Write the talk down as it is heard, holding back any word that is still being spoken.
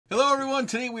Hello everyone,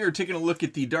 today we are taking a look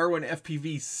at the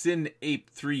DarwinFPV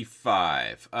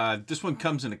CineApe35. This one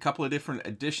comes in a couple of different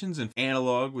editions, and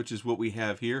analog, which is what we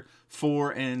have here,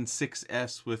 4 and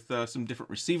 6S with some different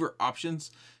receiver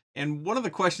options. And one of the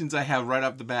questions I have right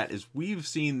off the bat is we've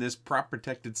seen this prop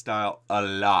protected style a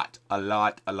lot. I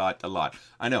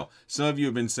know, some of you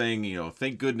have been saying,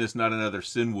 thank goodness not another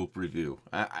CineWhoop review.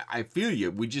 I feel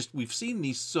you, we've seen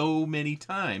these so many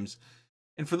times.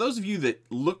 And for those of you that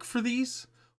look for these,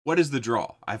 what is the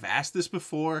draw? I've asked this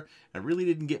before. I really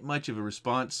didn't get much of a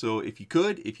response. So if you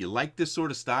like this sort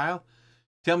of style,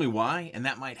 tell me why. And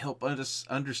that might help us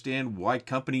understand why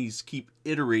companies keep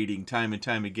iterating time and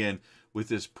time again with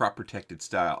this prop protected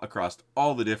style across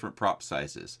all the different prop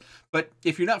sizes. But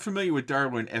if you're not familiar with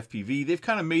DarwinFPV, they've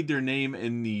kind of made their name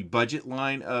in the budget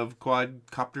line of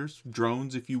quadcopters,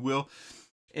 drones, if you will.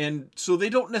 And so they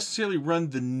don't necessarily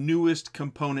run the newest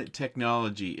component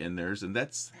technology in theirs, and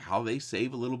that's how they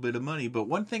save a little bit of money. But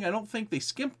one thing I don't think they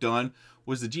skimped on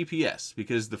was the GPS,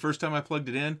 because the first time I plugged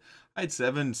it in, I had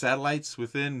 7 satellites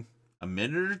within a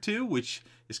minute or two, which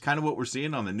is kind of what we're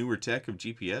seeing on the newer tech of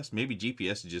GPS. Maybe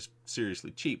GPS is just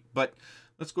seriously cheap, but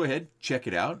let's go ahead, check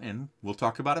it out, and we'll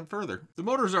talk about it further. The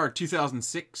motors are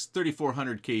 2006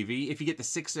 3400 kV. If you get the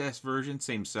 6S version,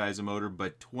 same size of motor,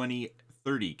 but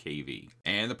 2030 kV.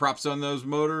 And the props on those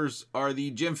motors are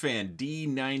the Gemfan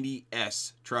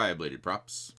D90S tri-bladed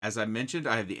props. As I mentioned,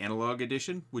 I have the analog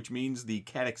edition, which means the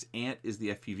Caddx Ant is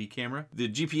the FPV camera. The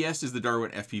GPS is the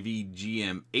DarwinFPV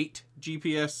GM8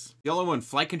 GPS. The all-in-one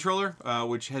flight controller,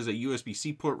 which has a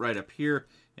USB-C port right up here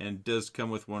and does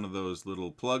come with one of those little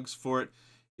plugs for it,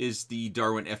 is the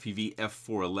DarwinFPV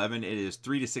F411. It is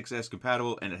 3 to 6S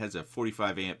compatible, and it has a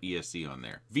 45 amp ESC on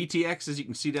there. VTX, as you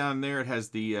can see down there, it has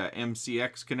the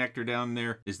MCX connector down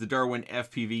there, is the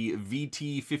DarwinFPV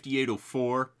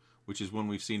VT5804, which is one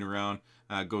we've seen around,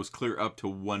 goes clear up to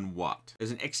 1 watt.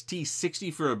 There's an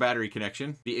XT60 for a battery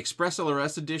connection. The Express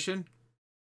LRS edition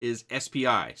is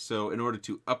SPI, so in order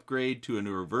to upgrade to a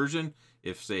newer version,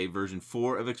 if say version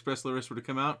 4 of Express LRS were to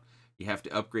come out, you have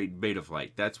to upgrade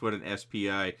Betaflight. That's what an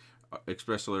SPI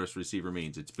Express LRS receiver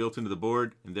means. It's built into the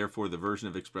board, and therefore the version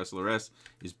of Express LRS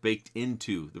is baked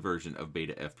into the version of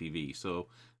Beta FPV. So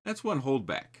that's one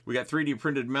holdback. We got 3D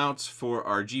printed mounts for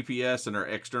our GPS and our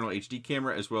external HD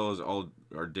camera, as well as all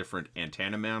our different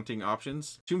antenna mounting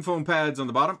options. 2 foam pads on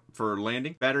the bottom for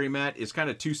landing. Battery mat is kind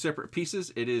of 2 separate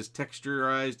pieces. It is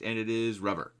texturized and it is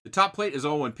rubber. The top plate is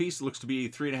all one piece. It looks to be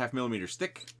 3.5 millimeters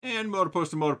thick. And motor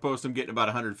post to motor post, I'm getting about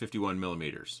 151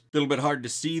 millimeters. A little bit hard to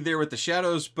see there with the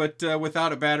shadows, but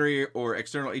without a battery or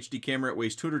external HD camera, it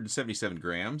weighs 277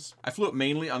 grams. I flew it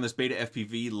mainly on this Beta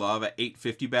FPV Lava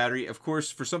 850 battery. Of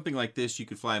course, for something like this, you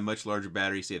could fly a much larger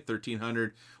battery, say a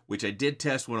 1300, which I did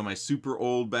test one of my super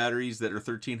old batteries that are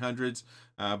 1300s,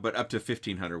 but up to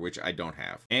 1500, which I don't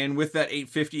have. And with that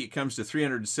 850, it comes to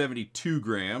 372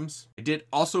 grams. I did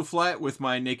also fly it with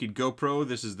my naked GoPro.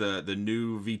 This is the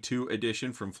new V2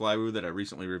 edition from FlyWoo that I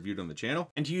recently reviewed on the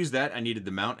channel. And to use that, I needed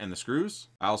the mount and the screws.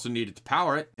 I also needed to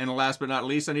power it. And last but not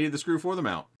least, I needed the screw for the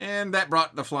mount. And that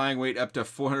brought the flying weight up to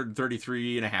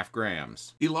 433.5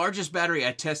 grams. The largest battery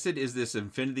I tested is this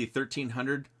Infinity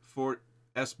 1300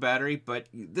 4S battery, but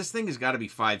this thing has got to be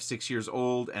 5-6 years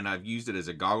old, and I've used it as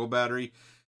a goggle battery.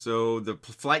 So the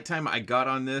flight time I got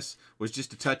on this was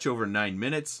just a touch over 9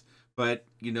 minutes. But,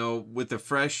 with the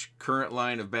fresh current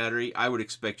line of battery, I would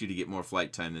expect you to get more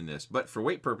flight time than this. But for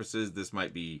weight purposes, this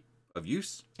might be of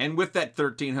use. And with that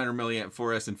 1300 milliamp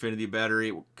 4S Infinity battery,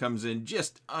 it comes in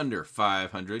just under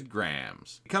 500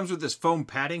 grams. It comes with this foam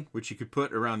padding, which you could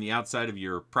put around the outside of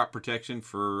your prop protection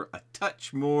for a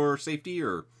touch more safety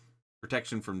or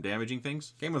protection from damaging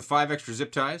things. Came with 5 extra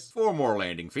zip ties, 4 more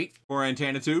landing feet, 4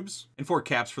 antenna tubes, and 4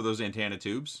 caps for those antenna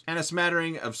tubes, and a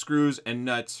smattering of screws and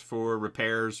nuts for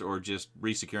repairs or just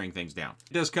resecuring things down.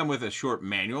 It does come with a short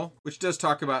manual, which does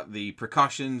talk about the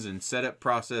precautions and setup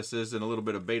processes and a little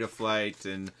bit of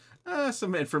Betaflight and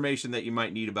some information that you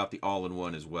might need about the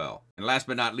all-in-one as well. And last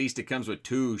but not least, it comes with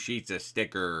 2 sheets of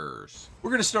stickers. We're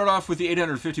going to start off with the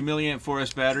 850 milliamp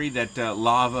 4S battery, that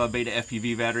Lava Beta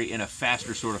FPV battery in a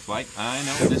faster sort of flight. I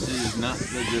know this is not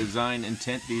the design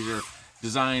intent. These are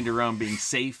designed around being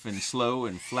safe and slow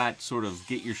and flat, sort of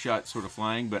get your shot sort of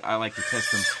flying, but I like to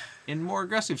test them in more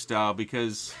aggressive style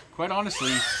because, quite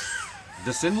honestly,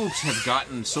 the CineWhoops have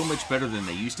gotten so much better than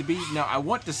they used to be. Now, I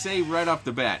want to say right off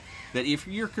the bat that if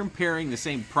you're comparing the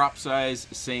same prop size,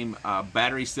 same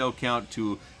battery cell count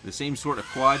to the same sort of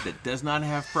quad that does not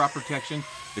have prop protection,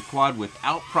 the quad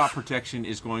without prop protection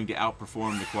is going to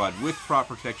outperform the quad with prop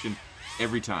protection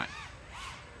every time.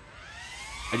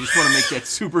 I just want to make that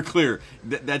super clear.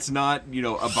 That's not, you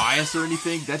know, a bias or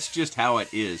anything. That's just how it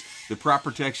is. The prop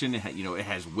protection, you know, it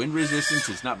has wind resistance.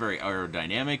 It's not very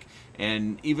aerodynamic.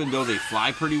 And even though they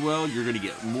fly pretty well, you're going to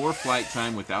get more flight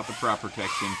time without the prop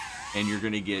protection. And you're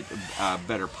going to get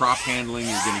better prop handling.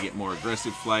 You're going to get more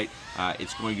aggressive flight.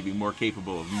 It's going to be more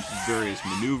capable of various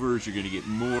maneuvers. You're going to get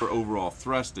more overall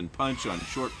thrust and punch on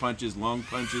short punches, long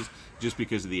punches, just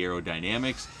because of the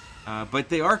aerodynamics. But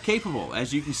they are capable.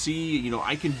 As you can see, you know,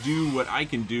 I can do what I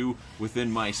can do within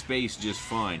my space just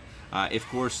fine. Of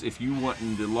course, if you want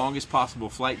the longest possible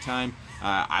flight time,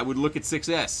 I would look at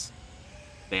 6S.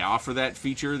 They offer that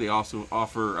feature. They also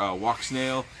offer walk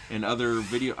snail and other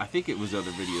video. I think it was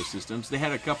other video systems. They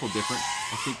had a couple different.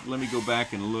 I think, let me go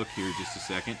back and look here just a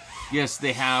second. Yes,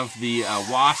 they have the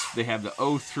Wasp. They have the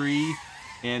O3.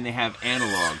 And they have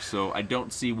analog, so I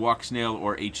don't see walk snail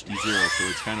or HD0, so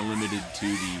it's kind of limited to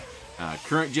the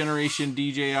current generation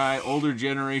DJI, older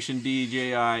generation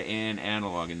DJI, and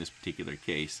analog in this particular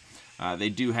case. They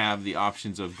do have the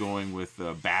options of going with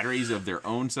batteries of their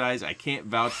own size. I can't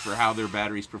vouch for how their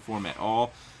batteries perform at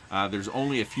all. There's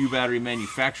only a few battery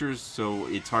manufacturers, so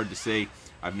it's hard to say.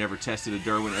 I've never tested a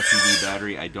DarwinFPV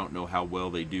battery. I don't know how well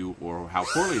they do or how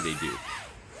poorly they do.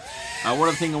 One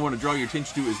other thing I want to draw your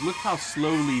attention to is look how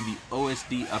slowly the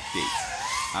OSD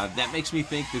updates. That makes me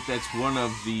think that that's one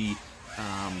of the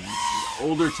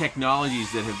older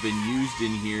technologies that have been used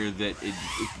in here that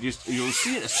you'll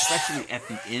see it especially at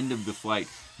the end of the flight,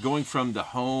 going from the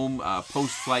home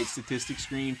post-flight statistics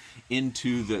screen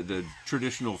into the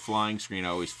traditional flying screen. I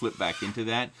always flip back into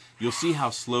that. You'll see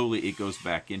how slowly it goes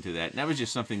back into that. And that was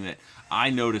just something that I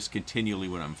notice continually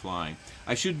when I'm flying.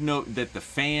 I should note that the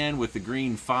fan with the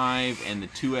green 5 and the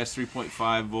 2S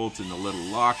 3.5 volts and the little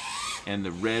lock and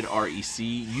the red REC,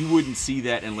 you wouldn't see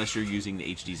that unless you're using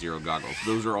the HD0 goggles.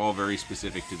 Those are all very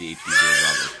specific to the HD0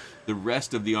 goggles. The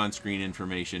rest of the on-screen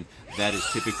information, that is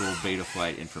typical beta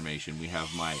flight information. We have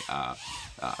my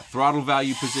throttle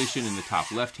value position in the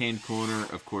top left-hand corner.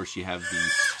 Of course, you have the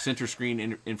center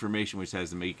screen information, which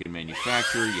has the make and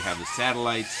manufacturer. You have the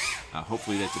satellites.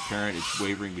 Hopefully that's apparent. It's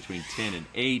wavering between 10 and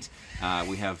 8.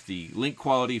 We have the link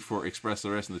quality for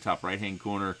XpressLRS in the top right-hand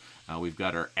corner. We've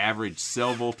got our average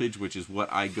cell voltage, which is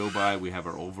what I go by. We have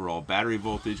our overall battery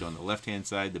voltage on the left-hand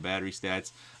side, the battery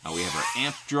stats. We have our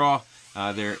amp draw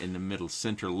there in the middle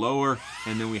center lower.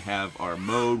 And then we have our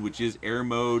mode, which is air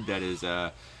mode. That is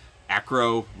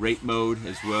acro rate mode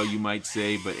as well, you might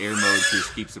say. But air mode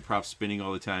just keeps the prop spinning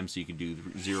all the time, so you can do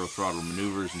zero throttle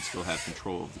maneuvers and still have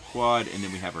control of the quad. And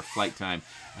then we have our flight time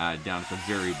down at the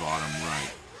very bottom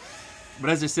right. But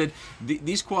as I said,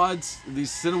 these quads, these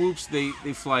CineWhoops,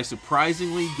 they fly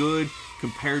surprisingly good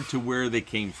compared to where they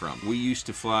came from. We used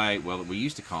to fly, well, we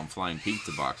used to call them flying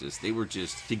pizza boxes. They were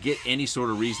just, to get any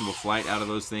sort of reasonable flight out of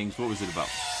those things, what was it, about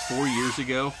 4 years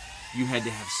ago? You had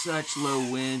to have such low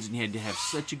winds and you had to have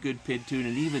such a good PID tune,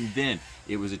 and even then,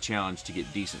 it was a challenge to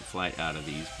get decent flight out of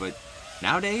these. But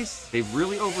nowadays, they've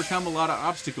really overcome a lot of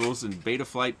obstacles, and beta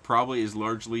flight probably is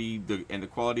largely, and the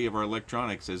quality of our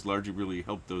electronics has largely really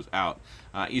helped those out.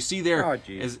 You see there,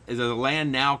 as the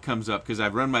land now comes up, because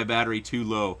I've run my battery too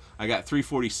low, I got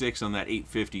 346 on that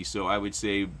 850, so I would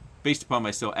say, based upon my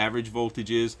cell average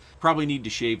voltages, probably need to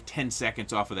shave 10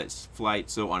 seconds off of that flight.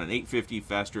 So on an 850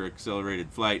 faster accelerated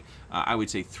flight, I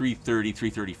would say 330,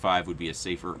 335 would be a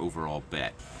safer overall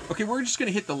bet. Okay, we're just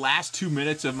gonna hit the last 2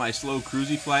 minutes of my slow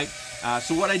cruisy flight.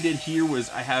 So what I did here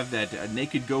was I have that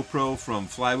naked GoPro from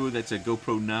Flywoo. That's a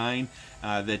GoPro 9.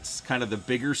 That's kind of the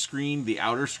bigger screen, the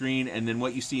outer screen, and then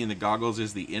what you see in the goggles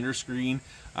is the inner screen.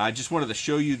 I just wanted to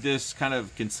show you this kind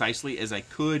of concisely as I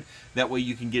could. That way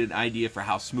you can get an idea for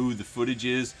how smooth the footage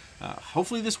is.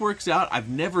 Hopefully this works out. I've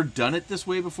never done it this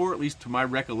way before, at least to my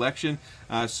recollection.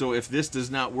 So if this does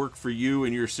not work for you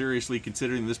and you're seriously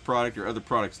considering this product or other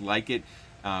products like it,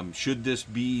 should this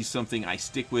be something I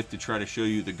stick with to try to show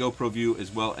you the GoPro view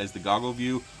as well as the goggle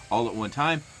view all at one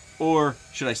time? Or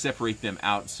should I separate them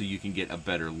out so you can get a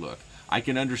better look? I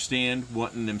can understand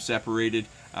wanting them separated,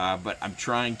 but I'm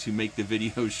trying to make the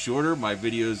videos shorter. My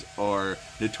videos are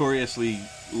notoriously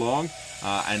long,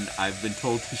 and I've been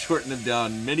told to shorten them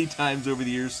down many times over the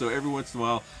years, so every once in a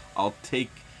while I'll take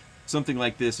something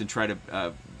like this and try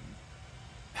to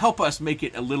help us make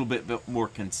it a little bit more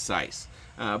concise.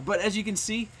 But as you can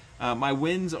see, my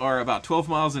winds are about 12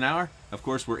 miles an hour. Of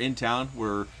course, we're in town.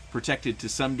 We're protected to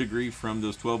some degree from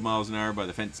those 12 miles an hour by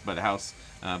the fence, by the house,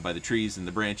 by the trees and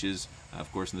the branches. Of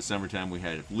course, in the summertime, we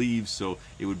had leaves, so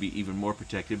it would be even more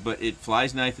protected. But it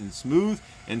flies nice and smooth,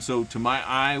 and so to my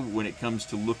eye, when it comes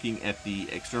to looking at the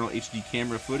external HD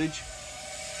camera footage,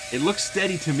 it looks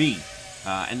steady to me.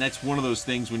 And that's one of those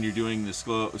things when you're doing the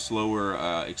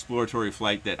slower exploratory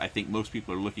flight that I think most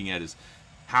people are looking at is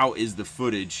how is the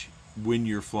footage when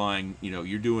you're flying. You know,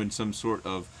 you're doing some sort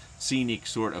of scenic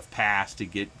sort of pass to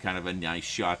get kind of a nice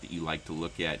shot that you like to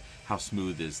look at. How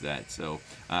smooth is that? So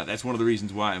that's one of the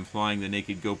reasons why I'm flying the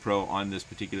Naked GoPro on this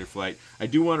particular flight. I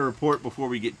do want to report before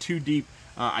we get too deep,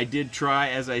 I did try,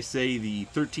 as I say, the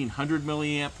 1300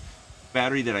 milliamp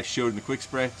battery that I showed in the quick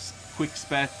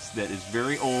specs that is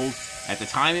very old. At the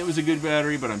time it was a good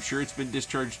battery, but I'm sure it's been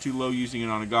discharged too low using it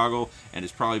on a goggle, and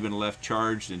it's probably been left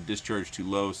charged and discharged too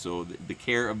low, so the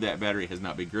care of that battery has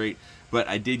not been great. But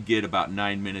I did get about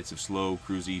 9 minutes of slow,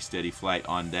 cruisy, steady flight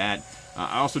on that.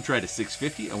 I also tried a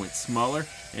 650. I went smaller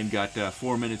and got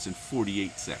 4 minutes and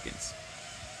 48 seconds.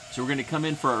 So we're going to come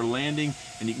in for our landing,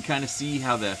 and you can kind of see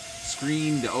how the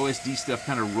screen, the OSD stuff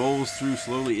kind of rolls through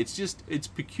slowly. It's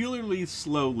peculiarly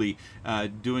slowly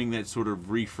doing that sort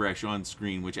of refresh on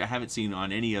screen, which I haven't seen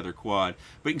on any other quad.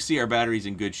 But you can see our battery's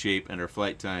in good shape and our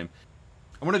flight time.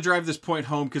 I want to drive this point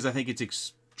home because I think it's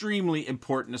extremely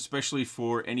important, especially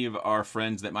for any of our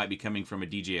friends that might be coming from a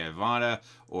DJI Avata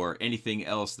or anything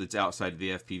else that's outside of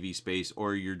the FPV space,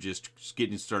 or you're just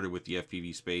getting started with the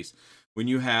FPV space. When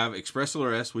you have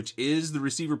XpressLRS, which is the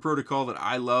receiver protocol that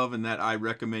I love and that I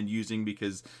recommend using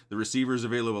because the receiver is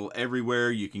available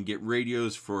everywhere. You can get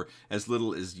radios for as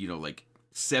little as, you know, like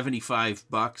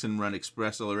 $75 and run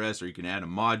XpressLRS, or you can add a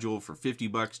module for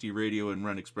 $50 to your radio and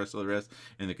run XpressLRS,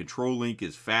 and the control link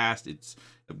is fast. It's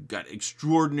got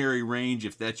extraordinary range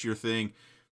if that's your thing.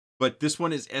 But this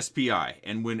one is SPI,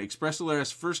 and when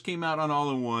XpressLRS first came out on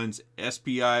all-in-ones,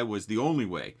 SPI was the only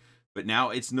way. But now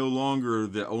it's no longer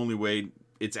the only way.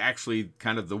 It's actually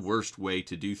kind of the worst way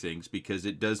to do things, because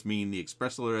it does mean the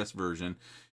XpressLRS version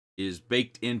is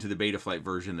baked into the Betaflight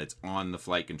version that's on the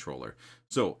flight controller.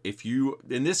 So if you,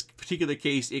 in this particular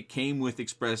case, it came with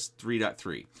Express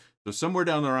 3.3. So somewhere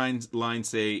down the line,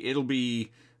 say it'll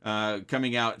be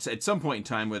coming out at some point in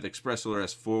time with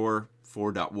XpressLRS 4,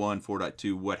 4.1,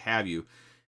 4.2, what have you.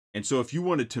 And so if you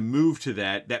wanted to move to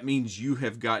that, that means you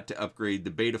have got to upgrade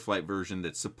the Betaflight version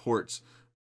that supports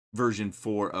version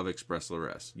 4 of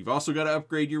XpressLRS. You've also got to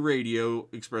upgrade your radio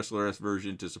XpressLRS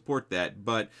version to support that,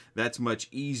 but that's much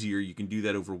easier. You can do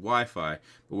that over Wi-Fi.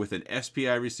 But with an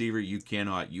SPI receiver, you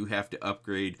cannot. You have to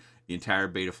upgrade the entire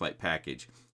Betaflight package.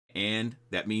 And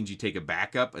that means you take a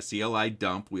backup, a CLI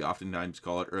dump, we oftentimes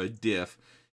call it, or a diff.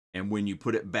 And when you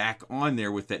put it back on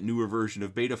there with that newer version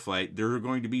of Betaflight, there are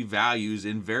going to be values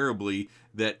invariably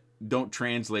that don't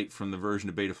translate from the version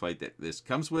of Betaflight that this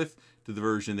comes with to the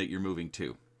version that you're moving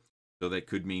to. So that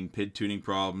could mean PID tuning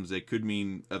problems. That could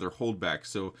mean other holdbacks.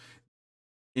 So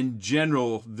in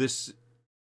general, this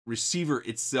receiver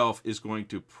itself is going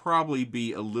to probably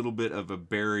be a little bit of a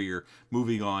barrier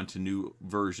moving on to new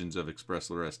versions of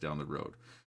XpressLRS down the road.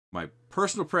 My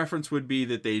personal preference would be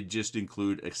that they just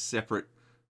include a separate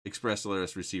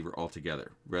XpressLRS receiver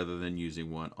altogether, rather than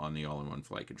using one on the all-in-one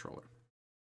flight controller.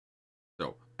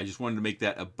 So I just wanted to make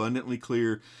that abundantly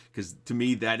clear, because to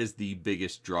me that is the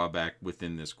biggest drawback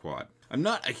within this quad. I'm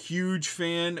not a huge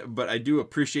fan, but I do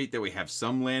appreciate that we have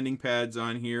some landing pads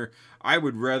on here. I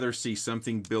would rather see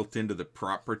something built into the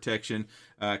prop protection,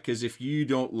 because if you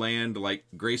don't land like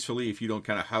gracefully, if you don't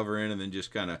kind of hover in and then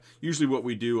just kind of, usually what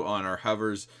we do on our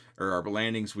hovers or our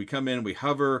landings, we come in, we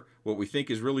hover what we think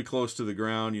is really close to the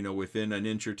ground, you know, within an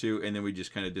inch or two, and then we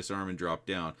just kind of disarm and drop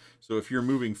down. So if you're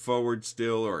moving forward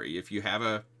still, or if you have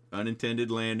a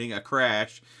unintended landing, a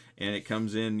crash, and it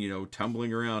comes in, you know,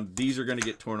 tumbling around, these are going to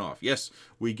get torn off. Yes,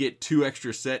 we get 2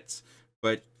 extra sets,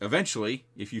 but eventually,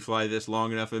 if you fly this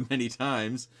long enough and many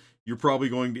times, you're probably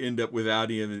going to end up without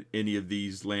any of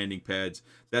these landing pads.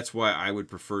 That's why I would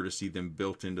prefer to see them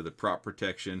built into the prop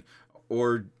protection,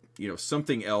 or, you know,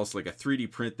 something else like a 3D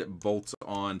print that bolts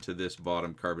onto this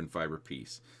bottom carbon fiber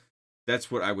piece. That's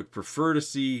what I would prefer to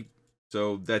see.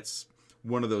 So that's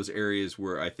one of those areas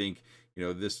where I think, you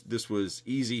know, this was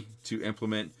easy to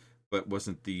implement, but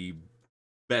wasn't the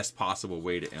best possible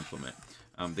way to implement.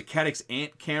 The Caddx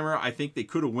Ant camera, I think they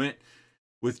could have went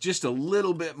with just a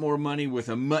little bit more money with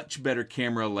a much better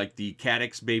camera like the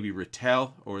Caddx Baby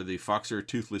Ratel or the Foxer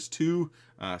Toothless 2.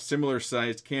 Similar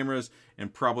sized cameras,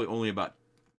 and probably only about,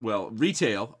 well,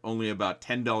 retail only about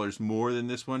 $10 more than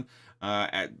this one.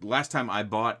 Last time I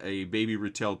bought a Baby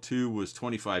Ratel 2 was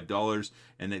 $25,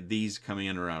 and these coming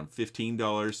in around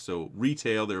 $15. So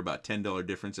retail, they're about $10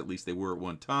 difference. At least they were at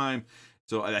one time.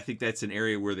 So I think that's an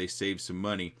area where they save some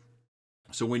money.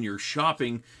 So when you're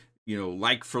shopping, you know,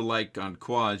 like for like on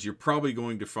quads, you're probably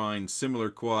going to find similar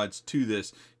quads to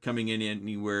this coming in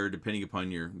anywhere, depending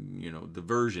upon your, you know, the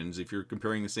versions. If you're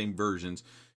comparing the same versions,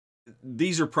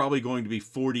 these are probably going to be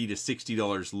 $40 to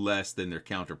 $60 less than their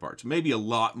counterparts. Maybe a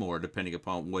lot more depending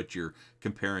upon what you're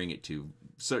comparing it to.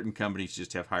 Certain companies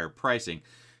just have higher pricing.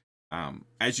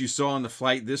 As you saw on the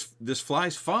flight, this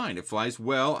flies fine. It flies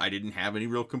well. I didn't have any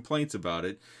real complaints about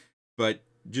it. But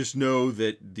just know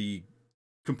that the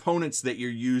components that you're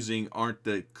using aren't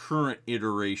the current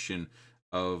iteration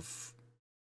of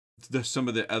some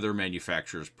of the other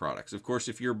manufacturers' products. Of course,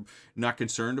 if you're not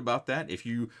concerned about that, if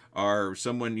you are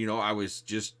someone, you know, I was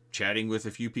just chatting with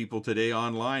a few people today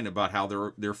online about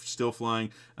how they're still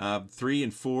flying 3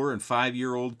 and 4 and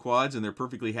 5-year-old quads, and they're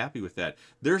perfectly happy with that.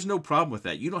 There's no problem with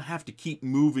that. You don't have to keep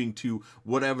moving to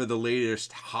whatever the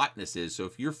latest hotness is. So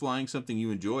if you're flying something you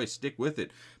enjoy, stick with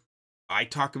it. I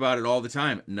talk about it all the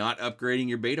time, not upgrading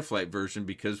your Betaflight version,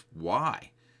 because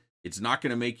why? It's not going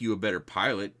to make you a better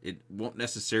pilot. It won't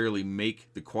necessarily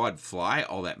make the quad fly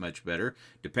all that much better.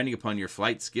 Depending upon your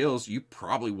flight skills, you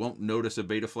probably won't notice a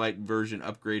Betaflight version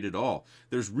upgrade at all.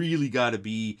 There's really got to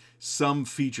be some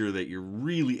feature that you're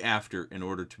really after in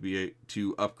order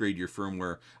to upgrade your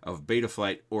firmware of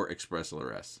Betaflight or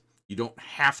ExpressLRS. You don't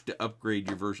have to upgrade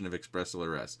your version of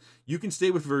ExpressLRS. You can stay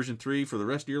with version 3 for the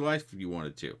rest of your life if you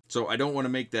wanted to. So I don't want to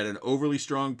make that an overly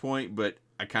strong point, but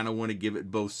I kind of want to give it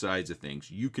both sides of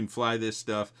things. You can fly this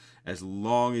stuff as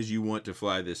long as you want to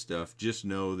fly this stuff. Just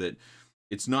know that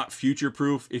it's not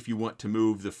future-proof if you want to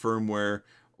move the firmware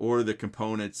or the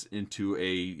components into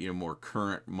a more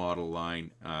current model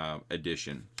line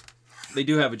edition. They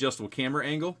do have adjustable camera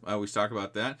angle. I always talk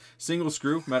about that. Single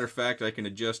screw. Matter of fact, I can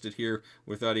adjust it here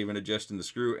without even adjusting the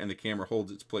screw, and the camera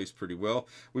holds its place pretty well.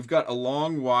 We've got a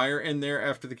long wire in there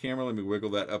after the camera. Let me wiggle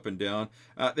that up and down.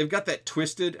 They've got that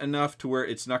twisted enough to where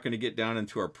it's not going to get down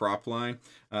into our prop line.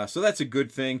 So that's a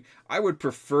good thing. I would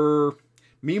prefer,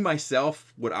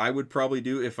 myself, what I would probably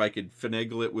do if I could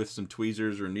finagle it with some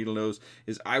tweezers or needle nose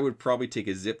is I would probably take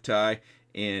a zip tie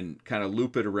and kind of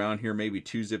loop it around here, maybe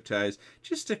 2 zip ties,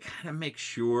 just to kind of make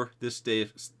sure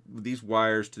these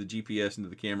wires to the GPS and to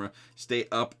the camera stay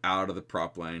up out of the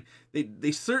prop line.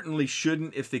 They certainly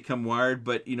shouldn't if they come wired,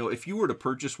 but if you were to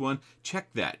purchase one, check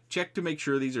that. Check to make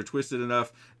sure these are twisted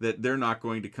enough that they're not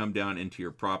going to come down into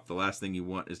your prop. The last thing you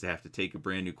want is to have to take a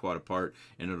brand new quad apart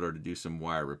in order to do some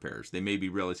wire repairs. They may be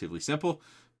relatively simple,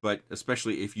 but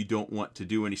especially if you don't want to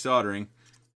do any soldering,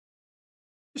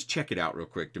 just check it out real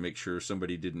quick to make sure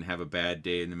somebody didn't have a bad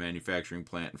day in the manufacturing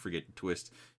plant and forget to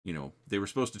twist. They were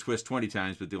supposed to twist 20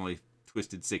 times, but they only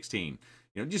twisted 16.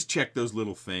 Just check those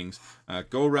little things.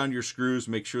 Go around your screws,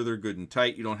 make sure they're good and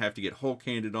tight. You don't have to get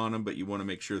Hulk-handed on them, but you want to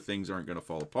make sure things aren't going to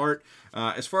fall apart.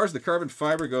 As far as the carbon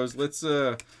fiber goes, let's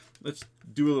do a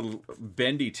little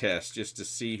bendy test just to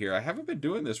see here. I haven't been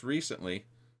doing this recently.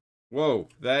 Whoa,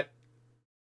 I don't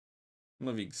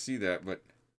know if you can see that, but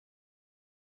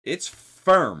it's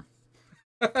firm.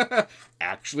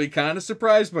 Actually kind of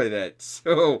surprised by that.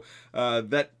 So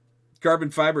that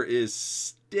carbon fiber is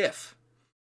stiff.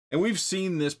 And we've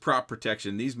seen this prop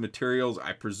protection. These materials,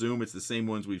 I presume it's the same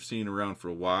ones we've seen around for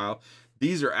a while.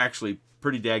 These are actually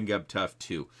pretty dang-gum tough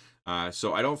too.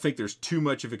 So I don't think there's too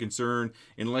much of a concern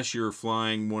unless you're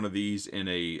flying one of these in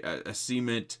a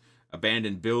cement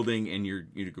abandoned building and you're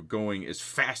going as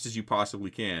fast as you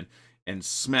possibly can and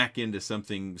smack into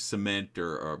something cement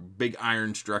or a big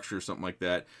iron structure or something like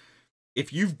that.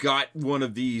 If you've got one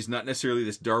of these, not necessarily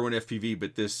this DarwinFPV,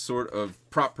 but this sort of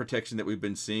prop protection that we've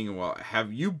been seeing a while,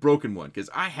 have you broken one?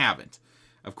 Because I haven't.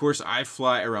 Of course, I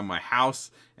fly around my house,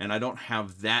 and I don't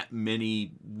have that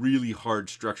many really hard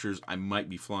structures I might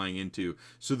be flying into.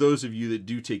 So those of you that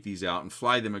do take these out and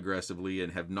fly them aggressively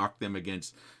and have knocked them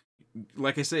against,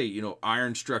 like I say,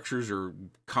 iron structures or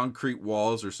concrete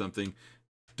walls or something,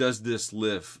 does this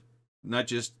live? Not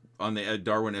just on the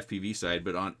DarwinFPV side,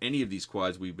 but on any of these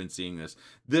quads we've been seeing this.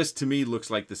 This to me looks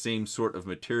like the same sort of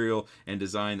material and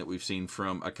design that we've seen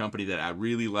from a company that I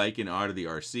really like in Out of the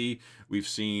RC. We've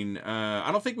seen,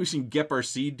 I don't think we've seen Gep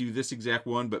RC do this exact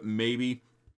one, but maybe.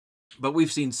 But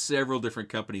we've seen several different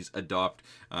companies adopt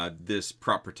this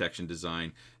prop protection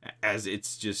design, as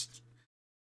it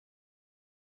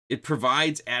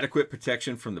provides adequate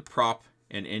protection from the prop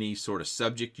and any sort of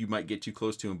subject you might get too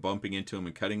close to and bumping into them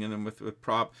and cutting them with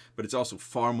prop, but it's also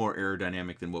far more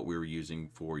aerodynamic than what we were using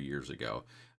 4 years ago.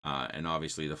 And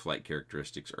obviously the flight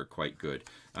characteristics are quite good.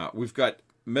 We've got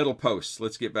metal posts.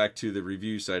 Let's get back to the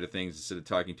review side of things instead of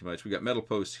talking too much. We got metal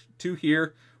posts, 2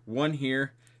 here, 1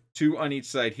 here, 2 on each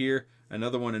side here,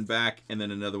 another one in back, and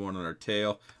then another one on our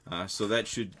tail. So that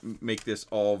should make this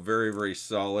all very, very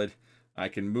solid. I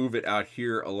can move it out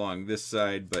here along this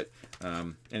side, but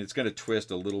and it's going to twist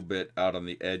a little bit out on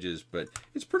the edges, but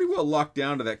it's pretty well locked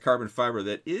down to that carbon fiber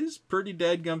that is pretty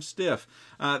dadgum stiff.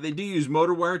 They do use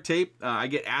motor wire tape. I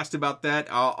get asked about that.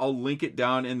 I'll link it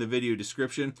down in the video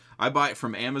description. I buy it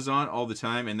from Amazon all the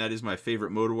time, and that is my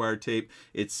favorite motor wire tape.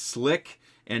 It's slick,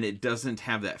 and it doesn't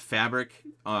have that fabric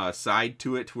side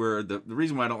to it, where the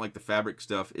reason why I don't like the fabric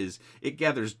stuff is it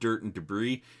gathers dirt and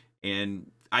debris, and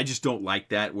I just don't like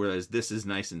that, whereas this is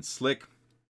nice and slick.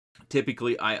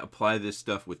 Typically, I apply this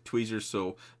stuff with tweezers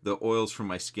so the oils from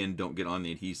my skin don't get on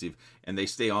the adhesive, and they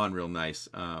stay on real nice.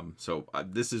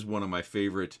 This is one of my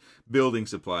favorite building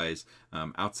supplies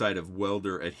outside of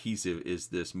welder adhesive is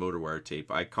this motor wire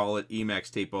tape. I call it Emax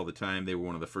tape all the time. They were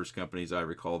one of the first companies. I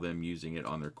recall them using it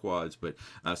on their quads. But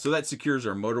so that secures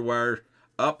our motor wire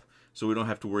up, so we don't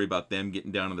have to worry about them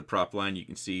getting down on the prop line. You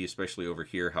can see, especially over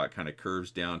here, how it kind of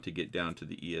curves down to get down to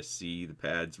the ESC, the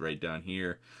pads right down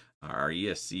here. Our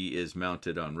ESC is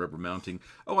mounted on rubber mounting.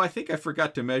 Oh, I think I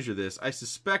forgot to measure this. I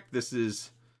suspect this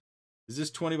is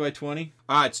this 20 by 20?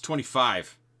 It's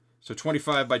 25. So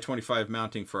 25 by 25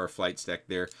 mounting for our flight stack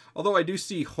there. Although I do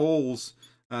see holes,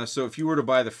 so if you were to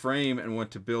buy the frame and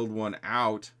want to build one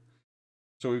out,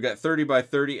 so we've got 30 by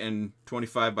 30 and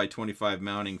 25 by 25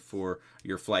 mounting for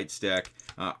your flight stack.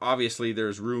 Obviously,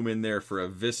 there's room in there for a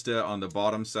vista on the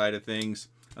bottom side of things.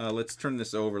 Let's turn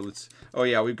this over. Oh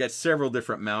yeah, we've got several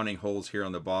different mounting holes here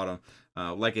on the bottom.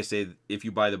 Like I said, if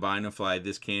you buy the BNF,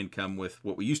 this can come with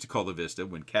what we used to call the Vista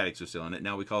when Cadix was selling it.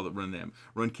 Now we call it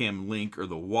RunCam Link or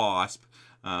the Wasp.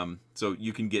 So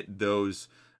you can get those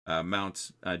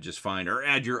mounts just fine, or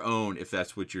add your own if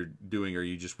that's what you're doing, or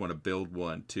you just want to build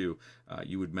one too.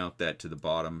 You would mount that to the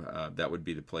bottom. That would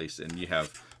be the place, and you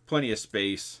have plenty of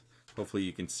space. Hopefully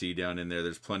you can see down in there,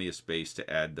 there's plenty of space to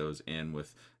add those in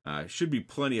with. Should be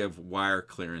plenty of wire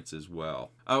clearance as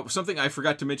well. Something I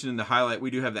forgot to mention in the highlight,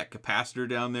 we do have that capacitor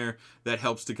down there that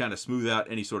helps to kind of smooth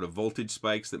out any sort of voltage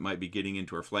spikes that might be getting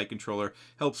into our flight controller.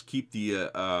 Helps keep the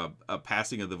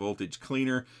passing of the voltage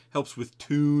cleaner. Helps with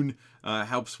tune.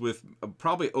 Helps with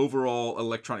probably overall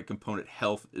electronic component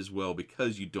health as well,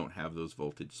 because you don't have those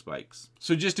voltage spikes.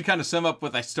 So just to kind of sum up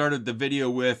what I started the video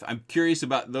with, I'm curious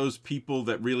about those people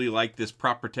that really like this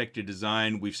prop protected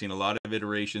design. We've seen a lot of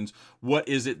iterations. What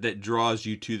is it that draws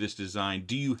you to this design?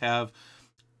 Do you have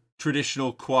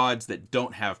traditional quads that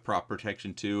don't have prop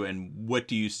protection too, and what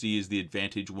do you see as the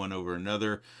advantage one over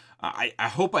another? I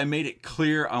hope I made it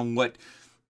clear on what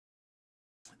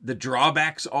the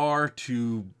drawbacks are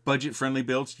to budget-friendly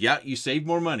builds. Yeah, you save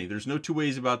more money. There's no two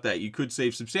ways about that. You could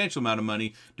save substantial amount of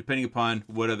money depending upon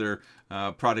what other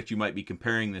product you might be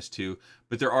comparing this to,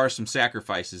 but there are some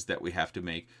sacrifices that we have to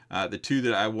make. The two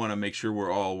that I want to make sure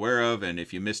we're all aware of, and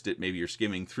if you missed it, maybe you're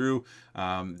skimming through,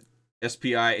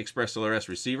 SPI Express LRS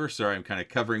receiver. Sorry, I'm kind of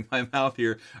covering my mouth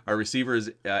here. Our receiver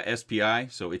is SPI,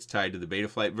 so it's tied to the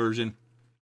Betaflight version,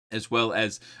 as well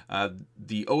as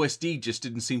the OSD just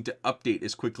didn't seem to update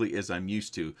as quickly as I'm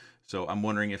used to. So I'm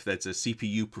wondering if that's a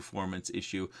CPU performance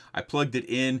issue. I plugged it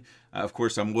in. Of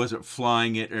course, I wasn't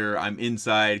flying it, or I'm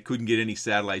inside, couldn't get any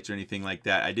satellites or anything like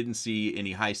that. I didn't see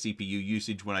any high CPU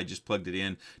usage when I just plugged it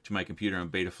in to my computer on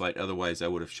Betaflight. Otherwise, I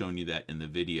would have shown you that in the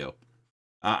video.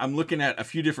 I'm looking at a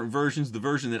few different versions. The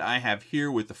version that I have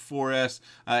here with the 4S,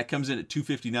 it comes in at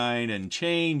 $259 and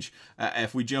change.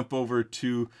 If we jump over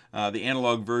to the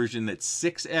analog version that's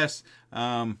 6S,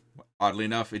 oddly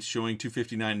enough, it's showing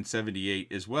 $259 and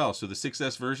 $78 as well. So the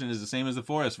 6S version is the same as the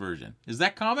 4S version. Is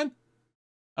that common?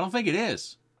 I don't think it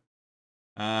is.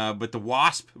 But the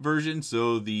Wasp version,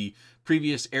 so the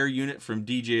previous air unit from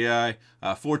DJI,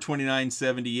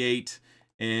 $429.78.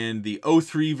 And the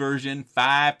 03 version,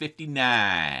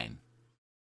 $559.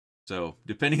 So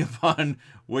depending upon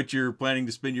what you're planning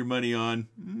to spend your money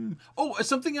on. Oh,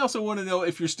 something else I want to know,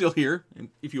 if you're still here, and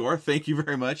if you are, thank you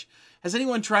very much. Has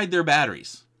anyone tried their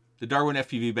batteries, the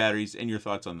DarwinFPV batteries, and your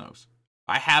thoughts on those?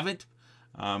 I haven't,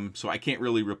 so I can't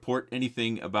really report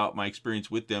anything about my experience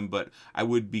with them, but I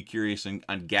would be curious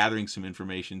on gathering some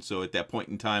information. So at that point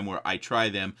in time where I try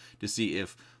them, to see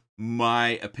if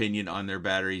my opinion on their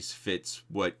batteries fits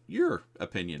what your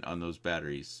opinion on those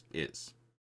batteries is.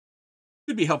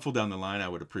 Could be helpful down the line. I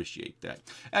would appreciate that.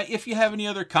 If you have any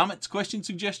other comments, questions,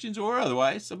 suggestions, or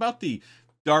otherwise about the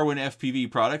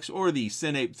DarwinFPV products or the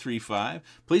CineApe35,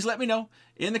 please let me know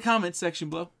in the comments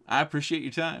section below. I appreciate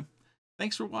your time.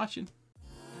 Thanks for watching.